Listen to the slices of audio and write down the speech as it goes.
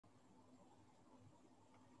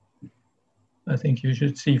I think you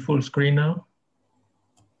should see full screen now.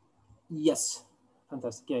 Yes,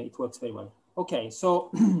 fantastic. Yeah, it works very well. Okay,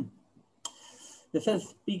 so the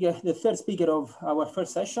third speaker of our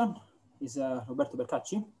first session is Roberto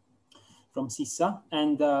Percacci from CISA,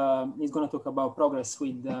 and he's going to talk about progress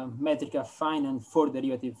with metric-affine and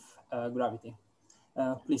four-derivative gravity.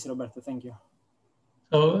 Please, Roberto, thank you.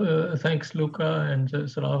 So thanks, Luca and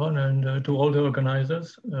Sravan, and to all the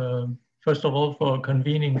organizers. First of all, for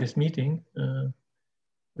convening this meeting,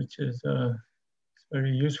 which is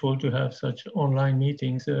very useful to have such online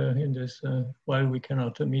meetings in this while we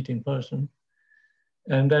cannot meet in person.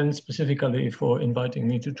 And then specifically for inviting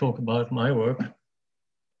me to talk about my work.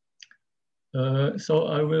 So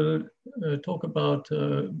I will talk about,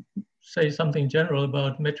 say something general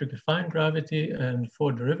about metric-affine gravity and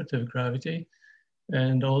four-derivative gravity,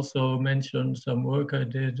 and also mention some work I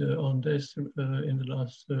did on this in the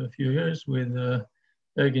last few years with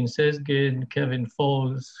Ergin Sezgin, Kevin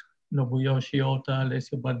Falls, Nobuyoshi Ota,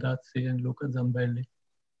 Alessio Baldazzi, and Luca Zambelli.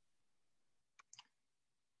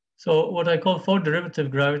 So what I call four-derivative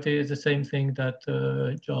gravity is the same thing that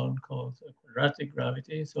John calls quadratic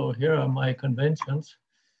gravity. So here are my conventions.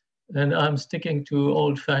 And I'm sticking to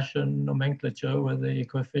old-fashioned nomenclature where the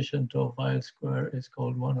coefficient of Weyl square is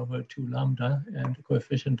called 1 over 2 lambda, and the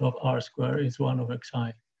coefficient of R square is 1 over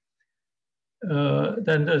xi.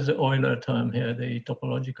 Then there's the Euler term here, the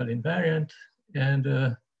topological invariant.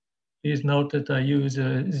 And please note that I use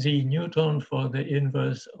Z Newton for the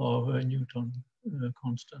inverse of a Newton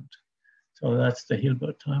constant. So that's the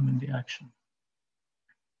Hilbert term in the action.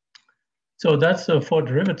 So that's for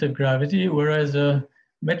derivative gravity, whereas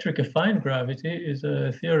metric-affine gravity is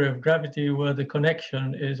a theory of gravity where the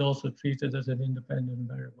connection is also treated as an independent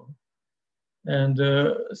variable. And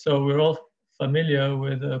so we're all familiar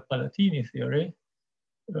with Palatini theory,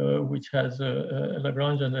 which has a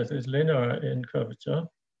Lagrangian that is linear in curvature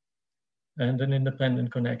and an independent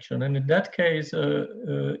connection. And in that case,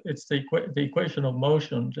 it's the equation of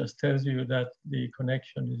motion just tells you that the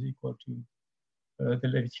connection is equal to the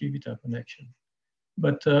Levi-Civita connection.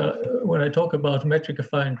 But when I talk about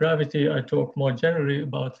metric-affine gravity, I talk more generally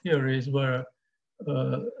about theories where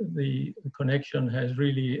the connection has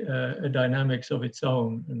really a dynamics of its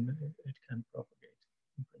own, and it can propagate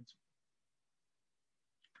in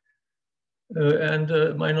principle.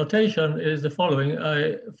 And my notation is the following.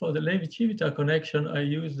 For the Levi-Civita connection, I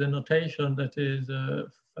use the notation that is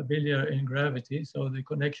familiar in gravity. So the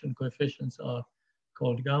connection coefficients are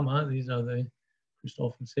called gamma. These are the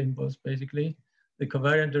Christoffel symbols, basically. The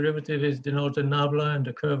covariant derivative is denoted nabla, and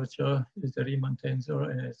the curvature is the Riemann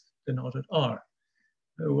tensor, and it's denoted R.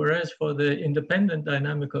 Whereas for the independent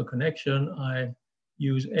dynamical connection, I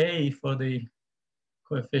use A for the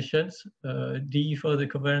coefficients, D for the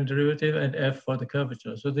covariant derivative, and F for the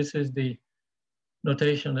curvature. So this is the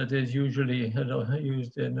notation that is usually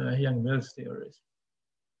used in Young-Mills theories.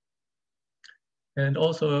 And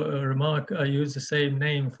also a remark, I use the same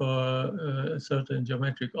name for a certain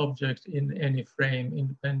geometric object in any frame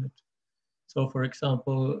independent. So for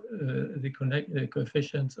example, the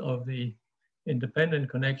coefficients of the independent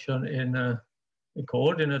connection in a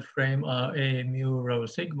coordinate frame are A mu rho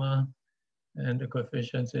sigma, and the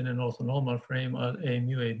coefficients in an orthonormal frame are A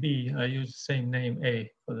mu A B. I use the same name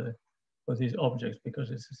A for these objects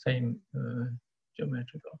because it's the same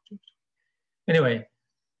geometric object. Anyway,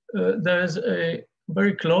 there's a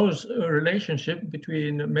very close relationship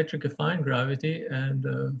between metric-affine gravity and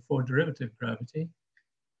four-derivative gravity,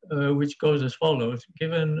 which goes as follows.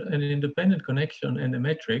 Given an independent connection and a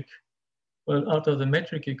metric, well, out of the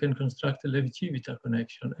metric, you can construct a Levi-Civita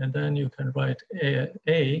connection, and then you can write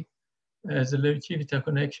A as a Levi-Civita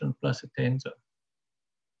connection plus a tensor.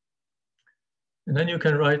 And then you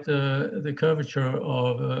can write the curvature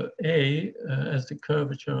of A as the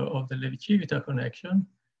curvature of the Levi-Civita connection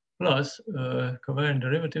plus covariant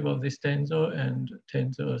derivative of this tensor and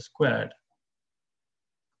tensor squared.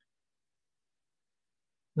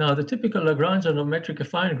 Now, the typical Lagrangian of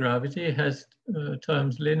metric-affine gravity has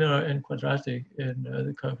terms linear and quadratic in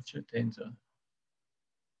the curvature tensor.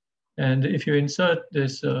 And if you insert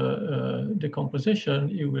this decomposition,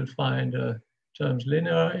 you will find terms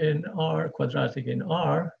linear in R, quadratic in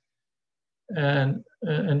R, and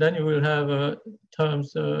then you will have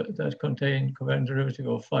terms that contain covariant derivative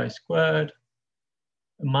of phi squared,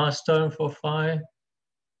 a mass term for phi,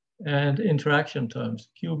 and interaction terms,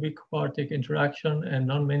 cubic quartic interaction and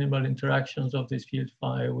non-minimal interactions of this field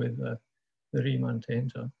phi with the Riemann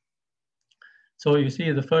tensor. So you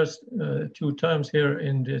see the first two terms here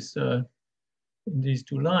in this in these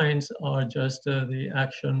two lines are just the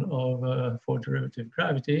action of four-derivative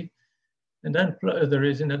gravity. And then there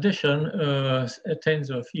is, in addition, a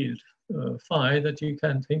tensor field, phi, that you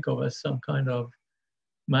can think of as some kind of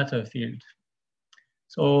matter field.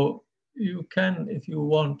 So you can, if you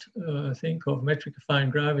want, think of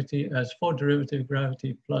metric-affine gravity as 4-derivative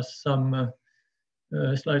gravity plus some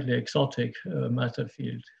slightly exotic matter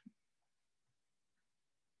field.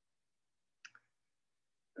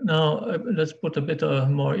 Now let's put a bit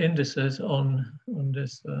more indices on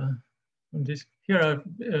this. Here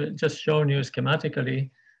I've just shown you schematically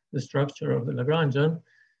the structure of the Lagrangian.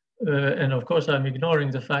 And of course, I'm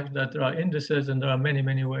ignoring the fact that there are indices and there are many,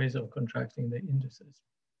 many ways of contracting the indices.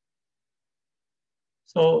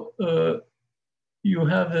 So you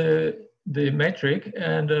have the metric,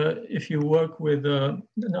 and if you work with,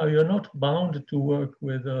 now you're not bound to work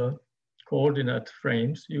with coordinate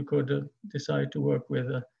frames. You could decide to work with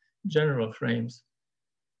general frames.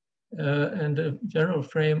 And the general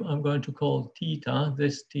frame I'm going to call theta,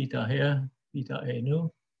 this theta here, theta A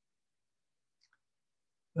nu.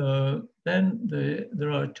 Then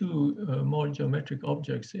there are two more geometric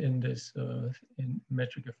objects in this in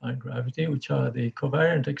metric-affine gravity, which are the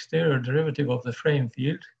covariant exterior derivative of the frame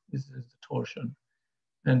field. This is the torsion,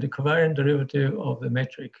 and the covariant derivative of the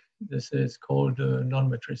metric. This is called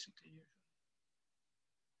non-metricity.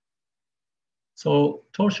 So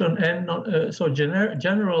torsion and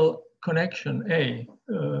general connection A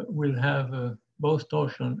will have both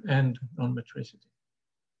torsion and non-metricity.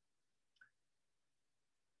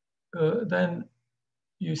 Then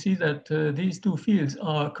you see that these two fields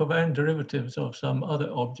are covariant derivatives of some other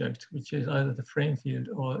object, which is either the frame field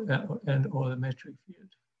or the metric field.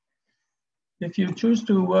 If you choose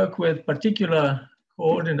to work with particular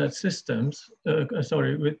coordinate systems,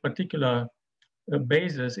 with particular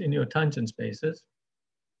bases in your tangent spaces,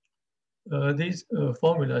 these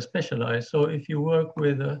formulas specialize. So if you work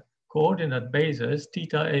with coordinate bases,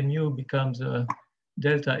 theta A mu becomes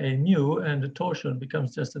delta A mu, and the torsion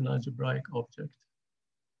becomes just an algebraic object,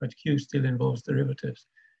 but Q still involves derivatives.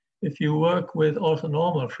 If you work with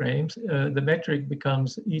orthonormal frames, the metric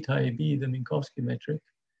becomes eta AB, the Minkowski metric,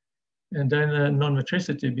 and then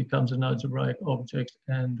non-metricity becomes an algebraic object,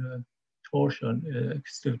 and torsion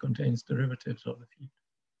still contains derivatives of the field.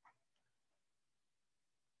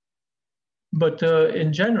 But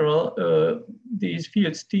in general, these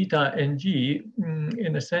fields theta and G,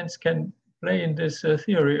 in a sense, can play in this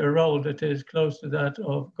theory a role that is close to that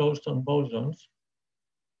of Goldstone bosons.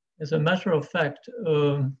 As a matter of fact,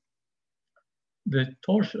 the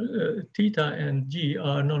torsion, theta and G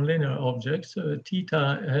are nonlinear objects.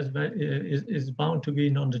 Theta is bound to be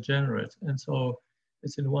non-degenerate, and so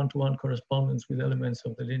it's in one-to-one correspondence with elements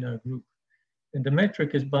of the linear group. And the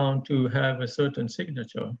metric is bound to have a certain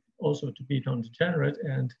signature, also to be non-degenerate,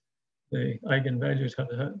 and the eigenvalues have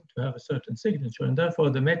to have a certain signature. And therefore,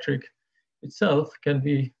 the metric itself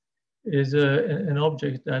is an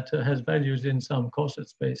object that has values in some coset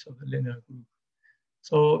space of the linear group.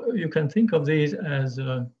 So you can think of these as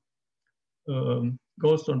Goldstone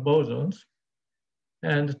bosons,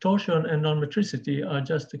 and torsion and non-metricity are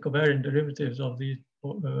just the covariant derivatives of these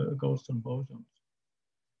Goldstone bosons.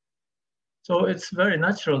 So it's very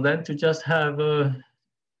natural then to just have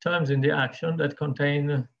terms in the action that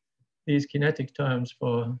contain these kinetic terms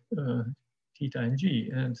for theta and G.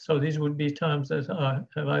 And so these would be terms that are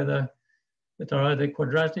either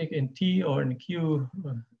quadratic in T or in Q,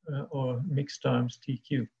 or mixed terms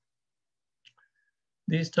TQ.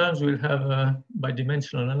 These terms will have, by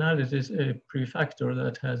dimensional analysis, a prefactor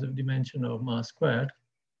that has a dimension of mass squared.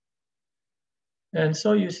 And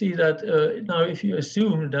so you see that now if you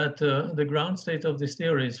assume that the ground state of this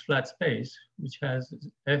theory is flat space, which has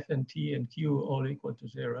F and T and Q all equal to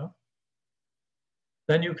 0,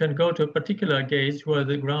 then you can go to a particular gauge where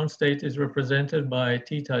the ground state is represented by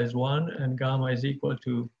theta is 1 and gamma is equal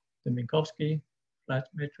to the Minkowski flat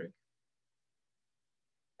metric.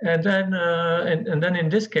 And then, and then in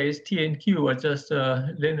this case, T and Q are just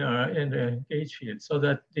linear in the gauge field, so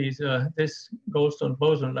that this Goldstone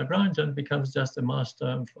boson Lagrangian becomes just a mass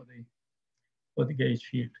term for the gauge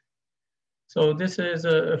field. So this is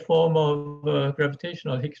a form of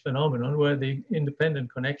gravitational Higgs phenomenon where the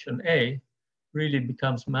independent connection A really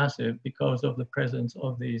becomes massive because of the presence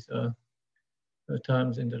of these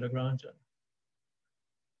terms in the Lagrangian.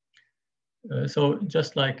 So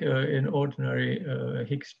just like in ordinary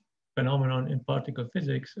Higgs phenomenon in particle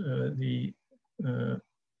physics, the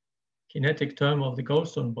kinetic term of the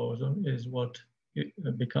Goldstone boson is what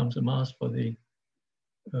becomes a mass for the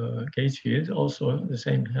gauge field. Also, the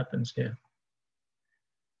same happens here.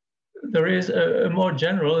 There is a more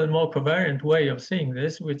general and more covariant way of seeing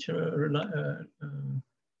this, which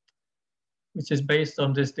which is based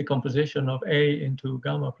on this decomposition of A into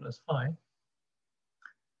gamma plus phi,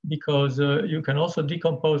 because you can also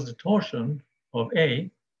decompose the torsion of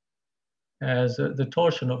A as the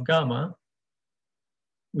torsion of gamma,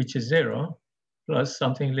 which is 0, plus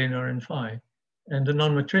something linear in phi. And the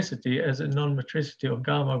non-metricity as a non-metricity of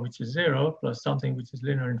gamma, which is 0, plus something which is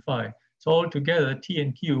linear in phi. So altogether, T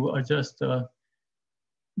and Q are just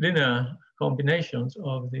linear combinations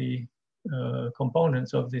of the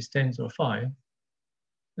components of this tensor phi.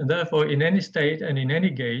 And therefore, in any state and in any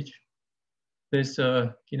gauge, this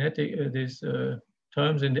these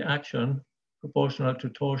terms in the action proportional to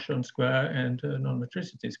torsion square and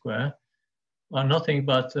non-metricity square are nothing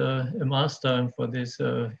but a mass term for this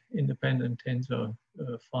independent tensor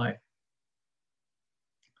phi.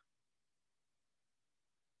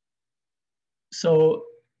 So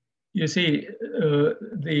you see,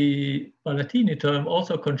 the Palatini term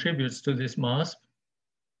also contributes to this mass.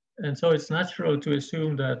 And so it's natural to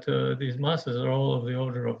assume that these masses are all of the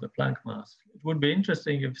order of the Planck mass. It would be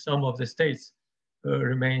interesting if some of the states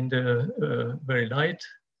remained very light,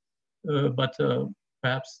 but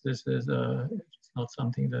perhaps this is it's not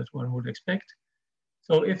something that one would expect.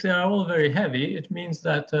 So if they are all very heavy, it means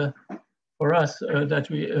that for us that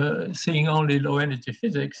we seeing only low energy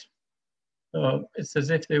physics, it's as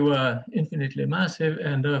if they were infinitely massive,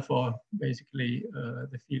 and therefore basically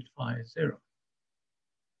the field phi is 0.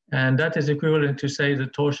 And that is equivalent to say the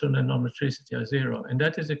torsion and non-metricity are 0. And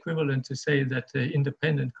that is equivalent to say that the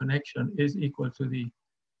independent connection is equal to the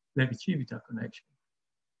Levi-Civita connection.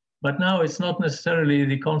 But now it's not necessarily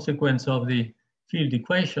the consequence of the field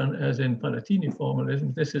equation as in Palatini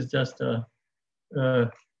formalism. This is just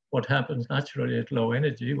what happens naturally at low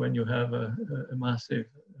energy when you have a massive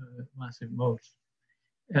modes.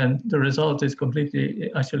 And the result is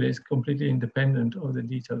completely independent of the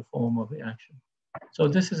detailed form of the action. So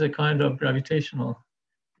this is a kind of gravitational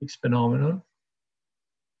Higgs phenomenon.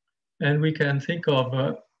 And we can think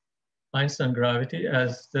of Einstein gravity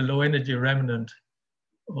as the low energy remnant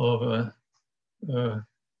of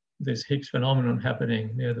this Higgs phenomenon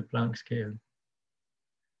happening near the Planck scale.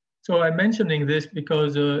 So I'm mentioning this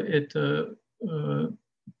because it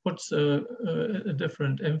puts a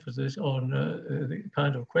different emphasis on the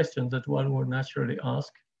kind of questions that one would naturally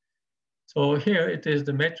ask. So here it is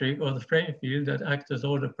the metric or the frame field that acts as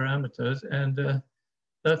order parameters, and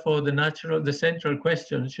therefore the central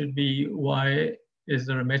question should be, why is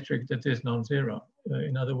there a metric that is non-zero?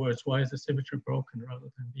 In other words, why is the symmetry broken rather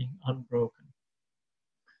than being unbroken?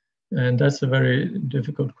 And that's a very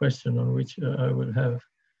difficult question on which I will have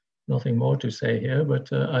nothing more to say here, but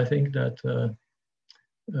I think that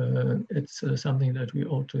it's something that we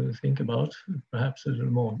ought to think about, perhaps a little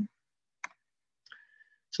more.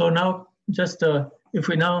 So now, just if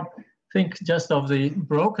we now think just of the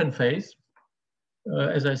broken phase,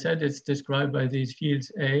 as I said, it's described by these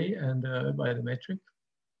fields A and by the metric.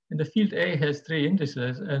 And the field A has 3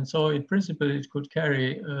 indices, and so in principle it could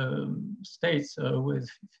carry states with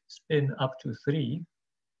spin up to 3.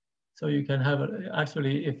 So you can have,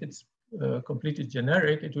 actually, if it's completely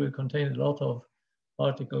generic, it will contain a lot of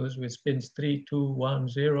particles with spins 3, 2, 1,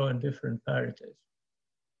 0, and different parities.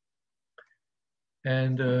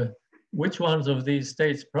 And which ones of these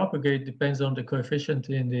states propagate depends on the coefficient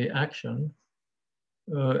in the action.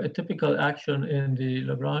 A typical action in the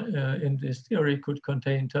Lagrange in this theory could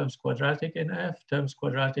contain terms quadratic in F, terms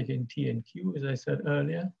quadratic in T and Q, as I said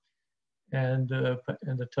earlier, and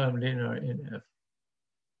the term linear in F.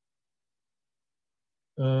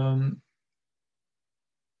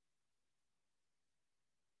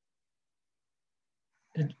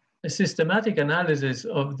 A systematic analysis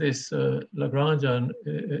of this Lagrangian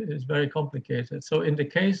is very complicated. So in the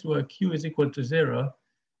case where Q is equal to 0,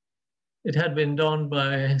 it had been done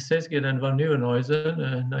by Seskin and van Nieuwenhuizen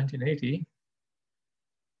in 1980.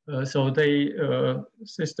 So they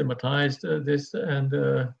systematized this and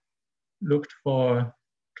looked for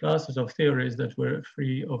classes of theories that were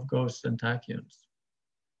free of ghosts and tachyons.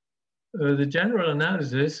 The general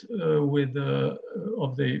analysis of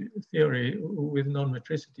the theory with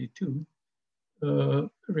non-metricity too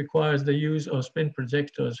requires the use of spin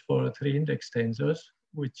projectors for 3 index tensors,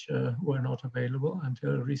 which were not available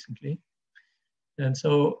until recently. And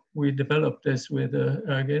so we developed this with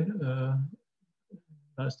Ergin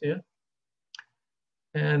last year.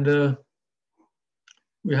 And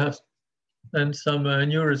we have then some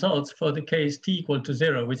new results for the case T equal to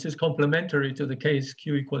 0, which is complementary to the case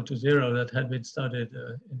Q equal to 0 that had been studied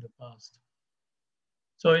in the past.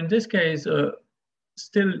 So in this case,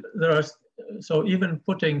 still there are, so even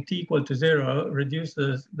putting T equal to 0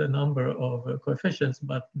 reduces the number of coefficients,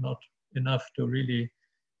 but not enough to really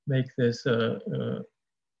make this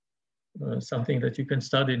something that you can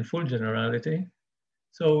study in full generality.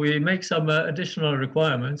 So we make some additional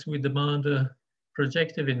requirements. We demand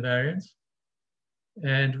projective invariance,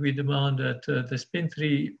 and we demand that the spin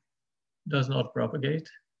 3 does not propagate,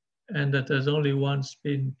 and that there's only one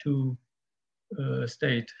spin 2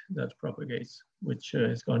 state that propagates, which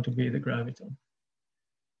is going to be the graviton.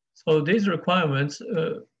 So these requirements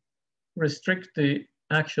restrict the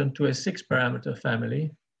action to a 6-parameter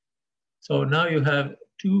family. So now you have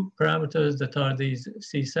 2 parameters that are these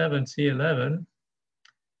C7, C11,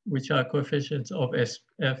 which are coefficients of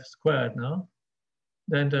F squared now.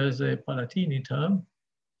 Then there's a Palatini term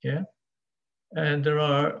here. And there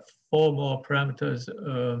are 4 more parameters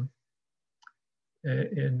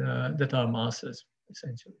that are masses,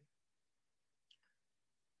 essentially.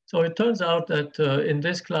 So it turns out that in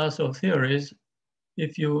this class of theories,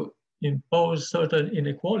 if you impose certain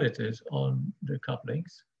inequalities on the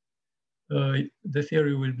couplings, the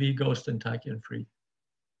theory will be ghost and tachyon free.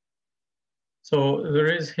 So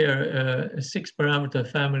there is here a 6-parameter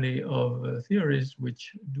family of theories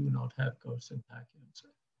which do not have ghosts and tachyons.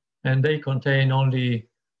 And they contain only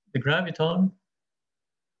the graviton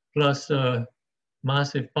plus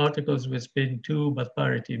massive particles with spin 2 but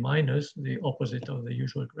parity minus, the opposite of the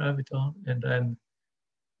usual graviton, and then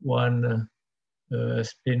one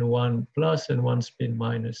spin 1 plus and one spin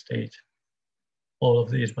minus state. All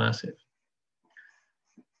of these massive.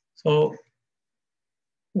 So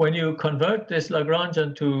when you convert this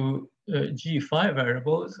Lagrangian to G5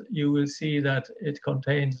 variables, you will see that it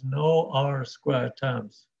contains no R squared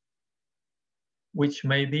terms, which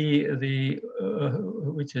may be the,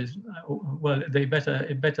 which is, well,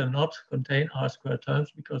 it better not contain R squared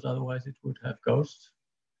terms because otherwise it would have ghosts.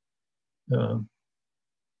 So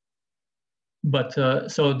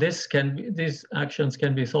these actions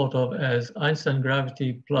can be thought of as Einstein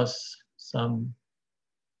gravity plus some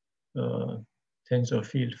tensor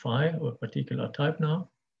field phi of a particular type now.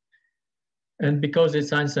 And because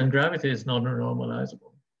it's Einstein gravity, it's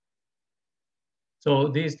non-normalizable. So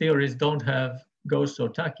these theories don't have ghosts or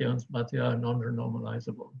tachyons, but they are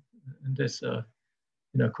non-normalizable. And this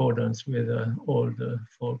in accordance with all the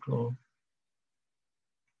folklore.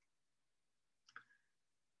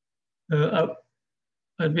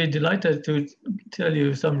 I'd be delighted to tell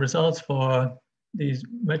you some results for these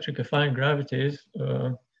metric-affine gravities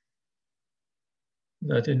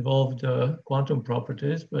that involved quantum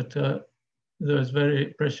properties, but there's very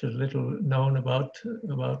precious little known about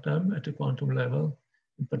them at the quantum level,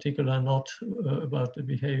 in particular not about the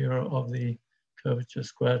behavior of the curvature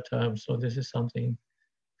square term. So this is something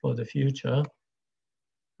for the future.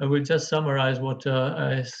 I will just summarize what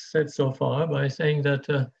I said so far by saying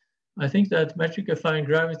that I think that metric-affine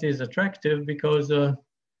gravity is attractive because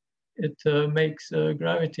it makes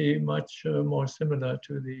gravity much more similar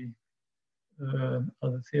to the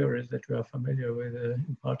other theories that we are familiar with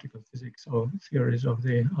in particle physics, or theories of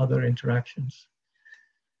the other interactions.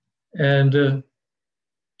 And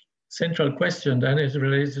central question then is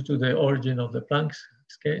related to the origin of the Planck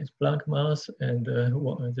mass and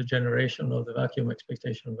the generation of the vacuum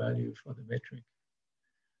expectation value for the metric.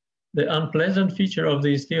 The unpleasant feature of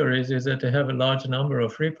these theories is that they have a large number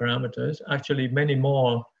of free parameters, actually many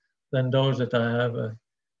more than those that I have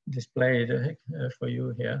displayed for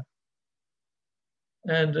you here.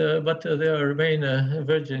 And but they remain a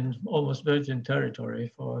virgin, almost virgin territory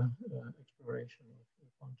for exploration of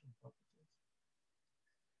quantum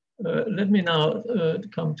properties. Let me now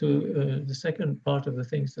come to the second part of the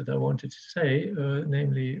things that I wanted to say,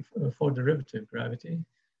 namely for derivative gravity.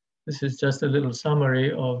 This is just a little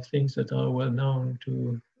summary of things that are well known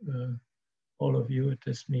to all of you at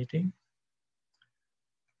this meeting.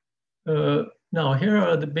 Now, here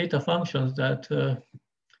are the beta functions that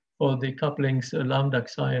for the couplings lambda,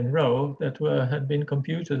 psi, and rho that had been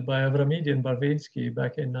computed by Avramidi and Barvinsky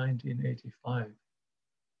back in 1985.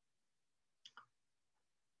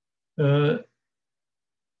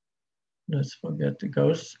 Let's forget the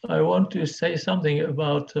ghosts. I want to say something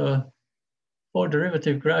about for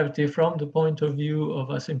derivative gravity from the point of view of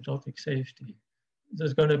asymptotic safety.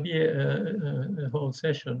 There's going to be a whole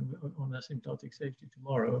session on asymptotic safety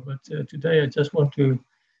tomorrow, but today I just want to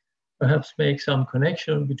perhaps make some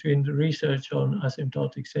connection between the research on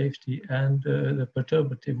asymptotic safety and the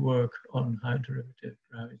perturbative work on high derivative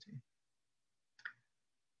gravity.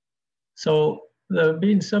 So there have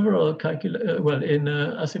been several well, in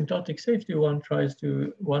asymptotic safety, one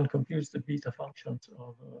computes the beta functions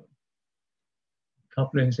of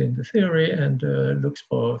couplings in the theory and looks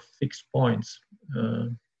for fixed points.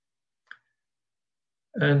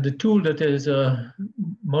 And the tool that is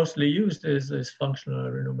mostly used is this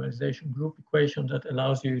functional renormalization group equation that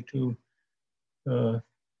allows you to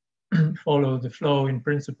follow the flow in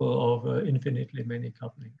principle of infinitely many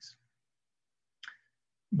couplings.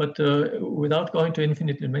 But without going to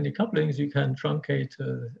infinitely many couplings, you can truncate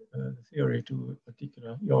the theory to a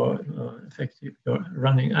particular, your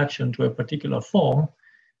running action to a particular form.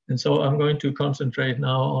 And so I'm going to concentrate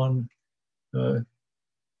now on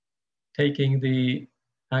taking the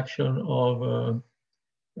action of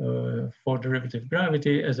for derivative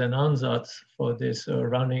gravity as an ansatz for this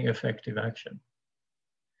running effective action.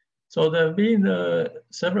 So there have been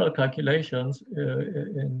several calculations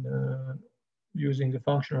in using the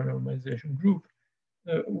functional normalization group,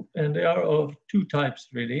 and they are of two types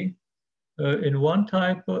really. In one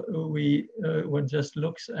type, one just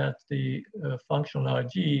looks at the functional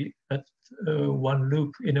RG at one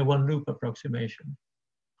loop, in a one loop approximation.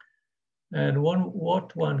 And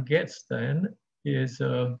what one gets then is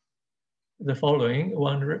the following.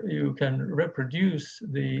 You can reproduce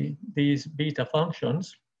these beta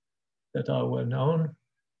functions that are well known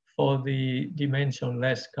for the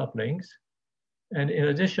dimensionless couplings. And in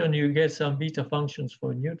addition, you get some beta functions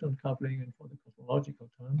for Newton coupling and for the cosmological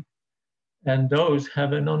term. And those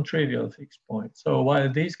have a non-trivial fixed point. So while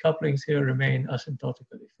these couplings here remain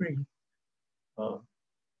asymptotically free,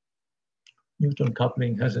 Newton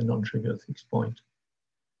coupling has a non-trivial fixed point.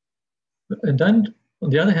 And then, on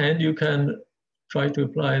the other hand, you can try to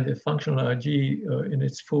apply the functional RG in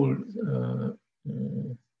its full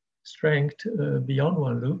strength beyond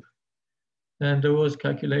one loop. And there was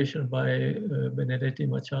calculation by Benedetti,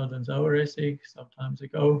 Machado, and Zauresig some time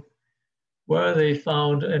ago, where they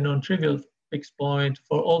found a non-trivial fixed point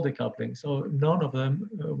for all the couplings. So none of them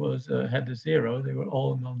had a zero. They were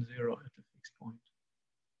all non-zero at a fixed point.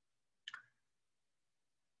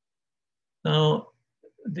 Now,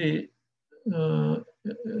 the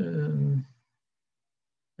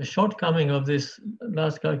shortcoming of this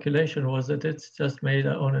last calculation was that it's just made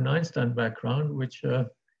on an Einstein background, which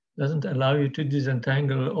doesn't allow you to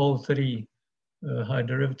disentangle all three high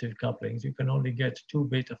derivative couplings. You can only get two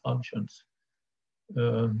beta functions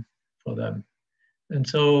for them. And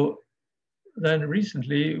so then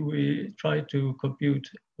recently we tried to compute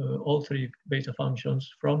all three beta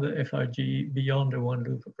functions from the FRG beyond the one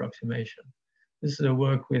loop approximation. This is a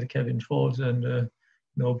work with Kevin Folds and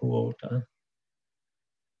Nobuo.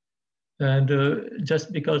 And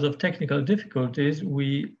just because of technical difficulties,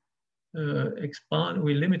 we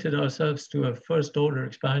limited ourselves to a first order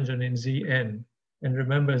expansion in Zn. And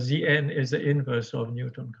remember, Zn is the inverse of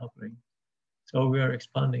Newton coupling. So we are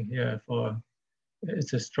expanding here for,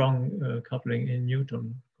 it's a strong coupling in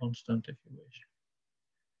Newton constant, if you wish.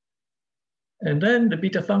 And then the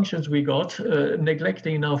beta functions we got,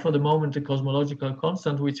 neglecting now for the moment the cosmological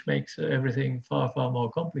constant, which makes everything far, far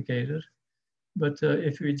more complicated. But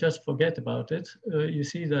if we just forget about it, you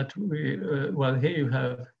see that well, here you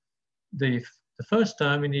have the first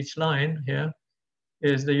term in each line here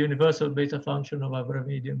is the universal beta function of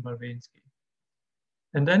Abramidin-Barvinsky.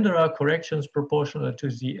 And then there are corrections proportional to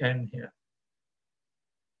Zn here.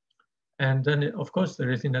 And then, of course,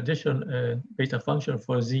 there is in addition a beta function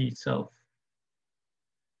for Z itself.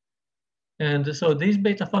 And so these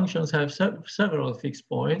beta functions have several fixed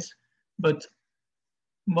points, but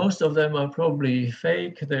most of them are probably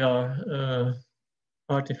fake. They are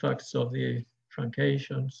artifacts of the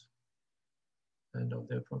truncations and of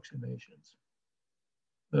the approximations.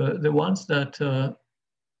 The ones that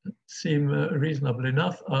seem reasonable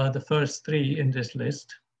enough are the first three in this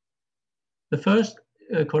list. The first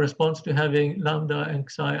corresponds to having lambda and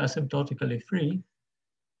psi asymptotically free.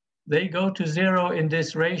 They go to zero in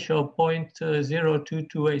this ratio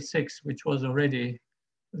 0.02286, which was already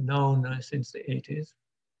known since the 80s.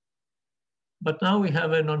 But now we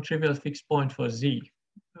have a non-trivial fixed point for Z,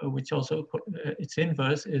 which also, its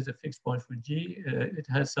inverse is a fixed point for G. It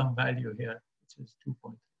has some value here, which is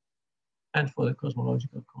 2.3, and for the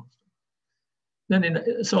cosmological constant.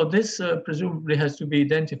 Then so this presumably has to be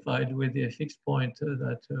identified with the fixed point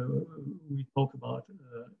that we talk about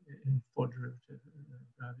for derivative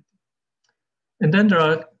gravity. And then there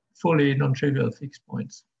are fully non-trivial fixed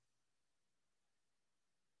points.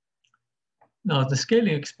 Now, the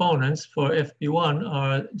scaling exponents for FP1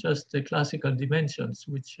 are just the classical dimensions,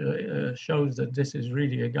 which shows that this is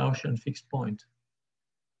really a Gaussian fixed point.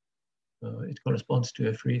 It corresponds to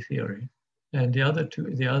a free theory. And the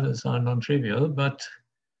others are non-trivial, but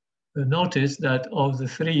notice that of the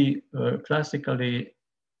three classically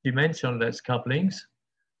dimensionless couplings,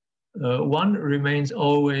 one remains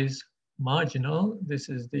always marginal. This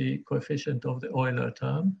is the coefficient of the Euler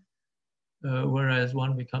term. whereas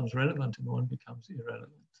one becomes relevant and one becomes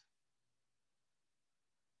irrelevant.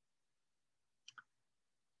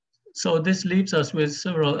 So this leaves us with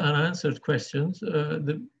several unanswered questions.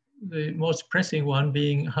 The most pressing one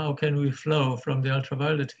being, how can we flow from the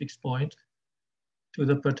ultraviolet fixed point to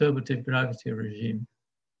the perturbative gravity regime?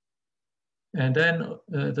 And then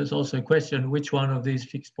there's also a question, which one of these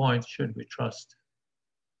fixed points should we trust?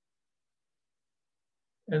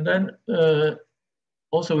 And then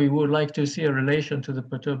also we would like to see a relation to the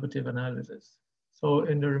perturbative analysis. So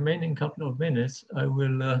in the remaining couple of minutes, I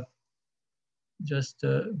will just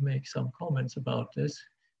make some comments about this.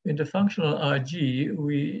 In the functional RG,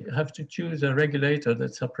 we have to choose a regulator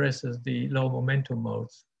that suppresses the low momentum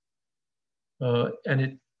modes. And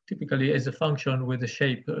it typically is a function with a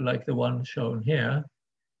shape like the one shown here.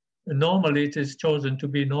 And normally it is chosen to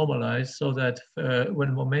be normalized so that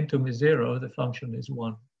when momentum is 0, the function is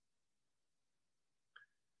 1.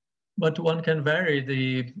 But one can vary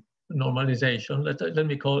the normalization. Let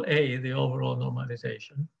me call A the overall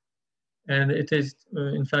normalization. And it is,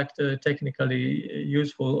 in fact, technically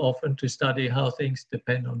useful often to study how things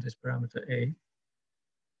depend on this parameter A.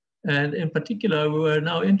 And in particular, we were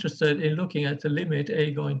now interested in looking at the limit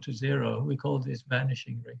A going to 0. We call this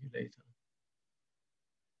vanishing regulator.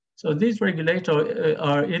 So these regulators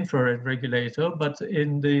are infrared regulator, but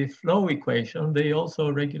in the flow equation, they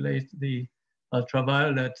also regulate the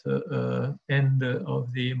ultraviolet end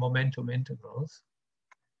of the momentum integrals.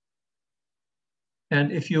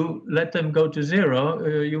 And if you let them go to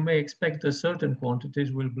 0, you may expect that certain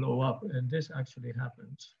quantities will blow up, and this actually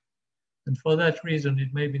happens. And for that reason,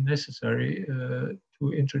 it may be necessary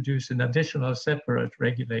to introduce an additional separate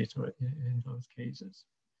regulator in those cases.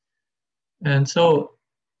 And so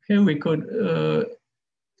here we could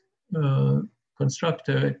construct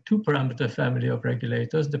a two-parameter family of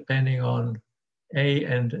regulators depending on A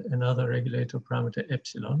and another regulator parameter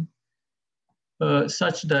epsilon,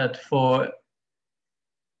 such that for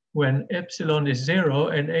when epsilon is 0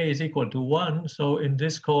 and A is equal to 1, so in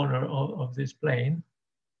this corner of this plane,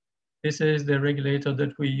 this is the regulator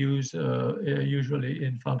that we use usually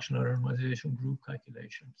in functional normalization group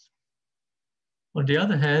calculations. On the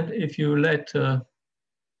other hand, if you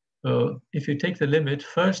take the limit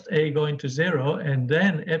first A going to 0 and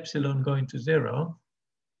then epsilon going to 0,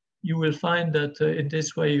 you will find that in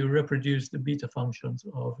this way you reproduce the beta functions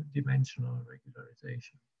of dimensional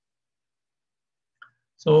regularization.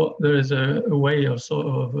 So there is a way of sort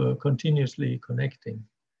of continuously connecting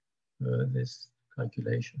these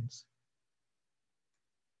calculations.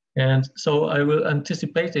 And so I will,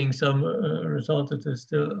 anticipating some result that is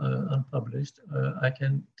still unpublished, I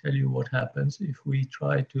can tell you what happens if we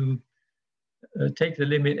try to take the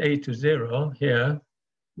limit A to 0 here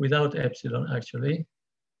without epsilon actually,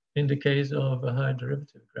 in the case of a high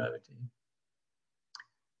derivative gravity.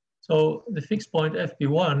 So the fixed point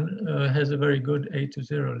FP1 has a very good A to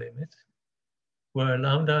 0 limit, where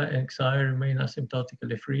lambda and psi remain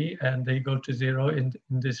asymptotically free, and they go to 0 in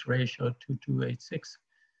this ratio 2286,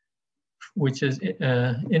 which is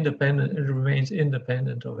independent, it remains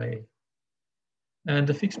independent of A. And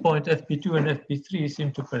the fixed point FP2 and FP3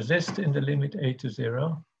 seem to persist in the limit A to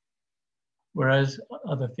 0, whereas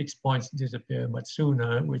other fixed points disappear much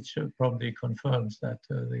sooner, which probably confirms that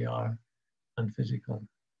they are unphysical.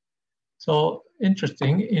 So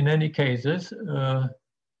interesting, in any cases,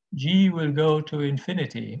 G will go to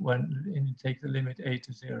infinity when you take the limit A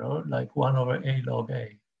to 0, like 1 over A log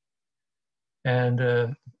A.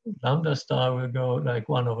 And lambda star will go like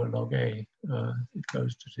 1 over log A. It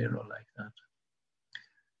goes to 0 like that.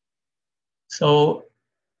 So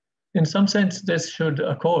in some sense, this should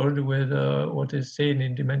accord with what is seen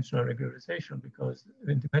in dimensional regularization, because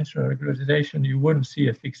in dimensional regularization, you wouldn't see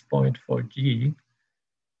a fixed point for G.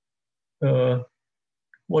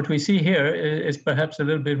 What we see here is perhaps a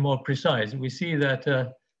little bit more precise. We see that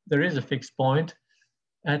there is a fixed point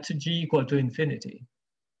at G equal to infinity.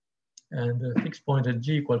 And the fixed point at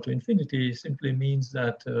G equal to infinity simply means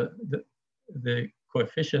that the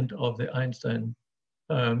coefficient of the Einstein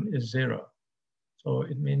term is 0. So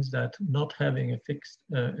it means that not having a fixed,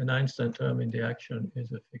 an Einstein term in the action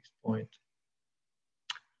is a fixed point.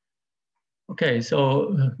 Okay,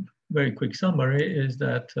 so very quick summary is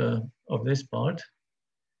that of this part,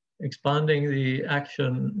 expanding the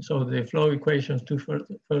action, so the flow equations to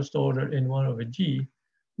first order in 1 over G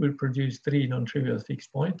will produce 3 non-trivial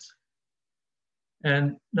fixed points.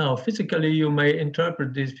 And now physically you may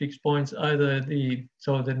interpret these fixed points either the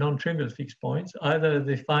non-trivial fixed points, either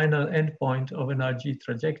the final endpoint of an RG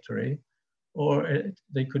trajectory, or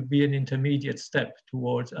they could be an intermediate step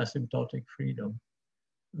towards asymptotic freedom.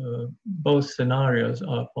 Both scenarios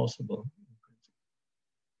are possible.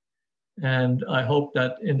 And I hope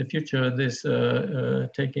that in the future, this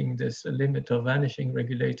taking this limit of vanishing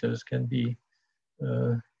regulators can be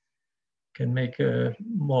can make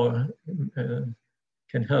more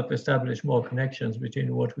can help establish more connections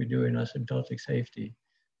between what we do in asymptotic safety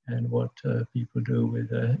and what people do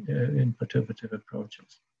with in perturbative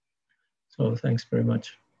approaches. So thanks very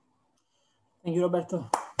much. Thank you, Roberto.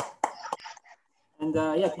 And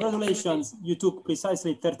yeah, congratulations. You took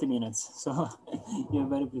precisely 30 minutes. So you're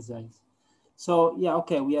very precise. So yeah,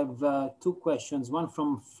 okay, we have two questions, one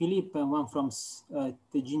from Philip and one from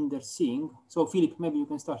Tejinder Singh. So Philip, maybe you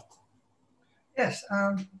can start. Yes,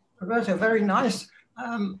 Roberto, very nice.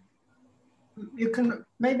 You can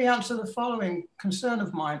maybe answer the following concern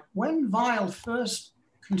of mine. When Weil first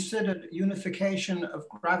considered unification of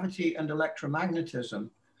gravity and electromagnetism,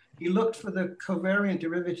 he looked for the covariant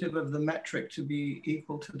derivative of the metric to be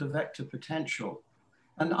equal to the vector potential.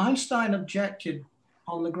 And Einstein objected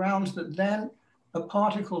on the grounds that then a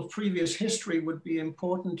particle's previous history would be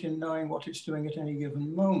important in knowing what it's doing at any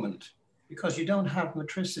given moment, because you don't have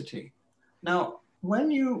metricity. Now,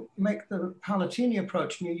 when you make the Palatini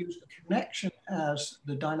approach and you use the connection as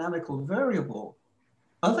the dynamical variable,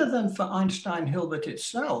 other than for Einstein-Hilbert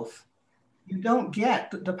itself, you don't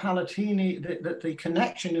get that the Palatini, that the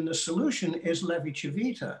connection in the solution is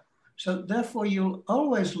Levi-Civita. So therefore, you'll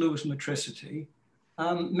always lose metricity.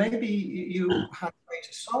 Maybe you have a way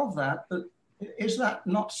to solve that, but is that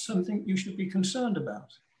not something you should be concerned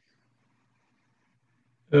about?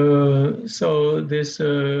 So this,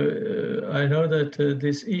 I know that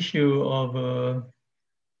this issue of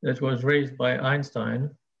that was raised by Einstein.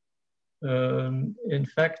 In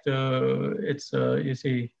fact, it's you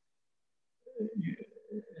see,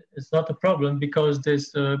 it's not a problem because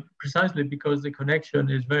this precisely because the connection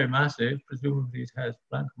is very massive. Presumably, it has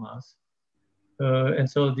Planck mass, and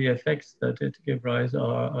so the effects that it gives rise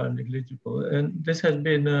are negligible. And this has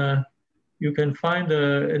been. You can find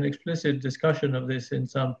an explicit discussion of this in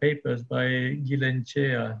some papers by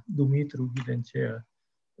Ghilencea, Dumitru Ghilencea,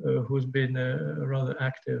 who's been rather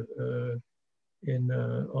active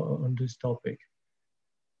on this topic.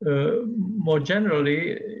 More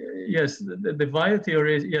generally, yes, the Weil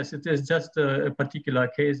theory is, yes, it is just a particular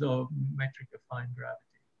case of metric-affine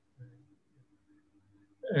gravity.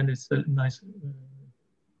 And it's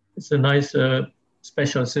a nice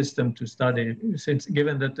special system to study, since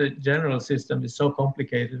given that the general system is so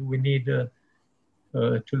complicated, we need to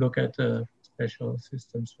look at special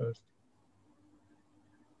systems first.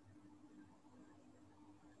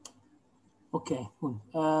 Okay, good.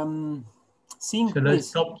 Singh, Shall I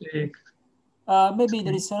stop maybe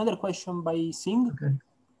there is another question by Singh. Okay.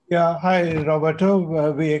 Yeah, hi,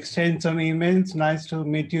 Roberto. We exchanged some emails. Nice to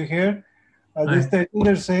meet you here. This is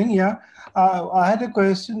Tejinder Singh, yeah. I had a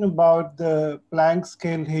question about the Planck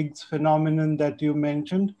scale Higgs phenomenon that you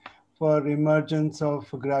mentioned for emergence of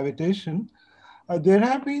gravitation. There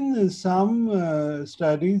have been some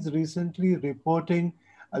studies recently reporting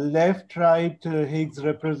a left-right Higgs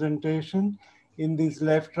representation in these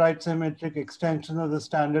left-right symmetric extensions of the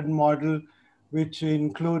standard model, which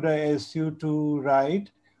include a SU2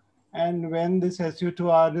 right. And when this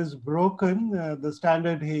SU2R is broken, the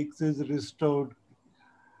standard Higgs is restored.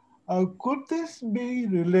 Could this be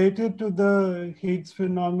related to the Higgs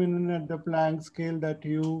phenomenon at the Planck scale that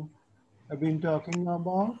you have been talking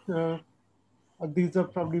about? Or these are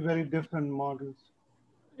probably very different models.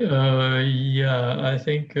 Yeah, I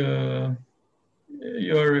think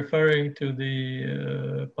you're referring to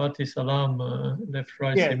the Patti-Salam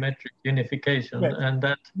left-right symmetric unification, and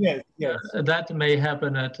that that may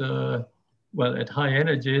happen at well, at high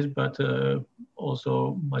energies, but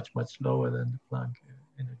also much lower than the Planck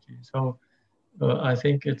energy. So I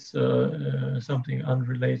think it's something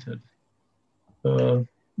unrelated.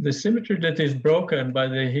 The symmetry that is broken by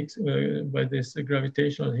the Higgs by this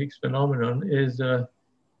gravitational Higgs phenomenon is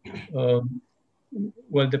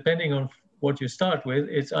well, depending on what you start with,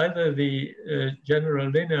 it's either the general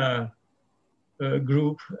linear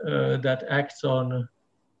group that acts on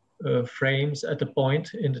frames at a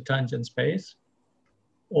point in the tangent space,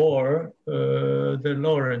 or the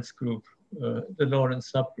Lorentz group, the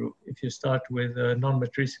Lorentz subgroup. If you start with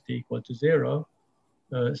non-metricity equal to 0,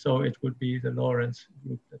 so it would be the Lorentz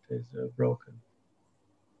group that is broken.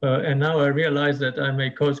 And now I realize that I may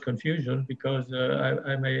cause confusion because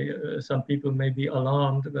I may, some people may be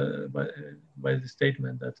alarmed by the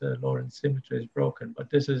statement that Lorentz symmetry is broken, but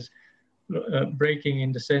this is breaking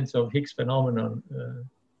in the sense of Higgs phenomenon.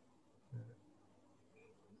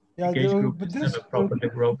 Yeah, gauge group is never properly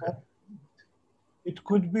broken. It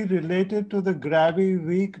could be related to the Gravity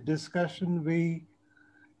Week discussion we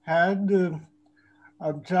had.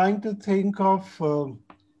 I'm trying to think of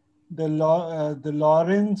the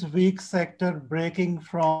Lorentz weak sector breaking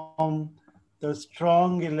from the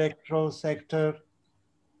strong electro sector,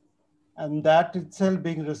 and that itself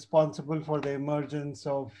being responsible for the emergence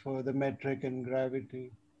of the metric and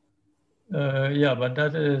gravity. Yeah, but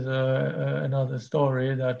that is another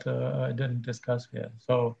story that I didn't discuss here.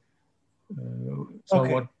 So,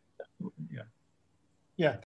 Okay. what? Yeah. Yeah.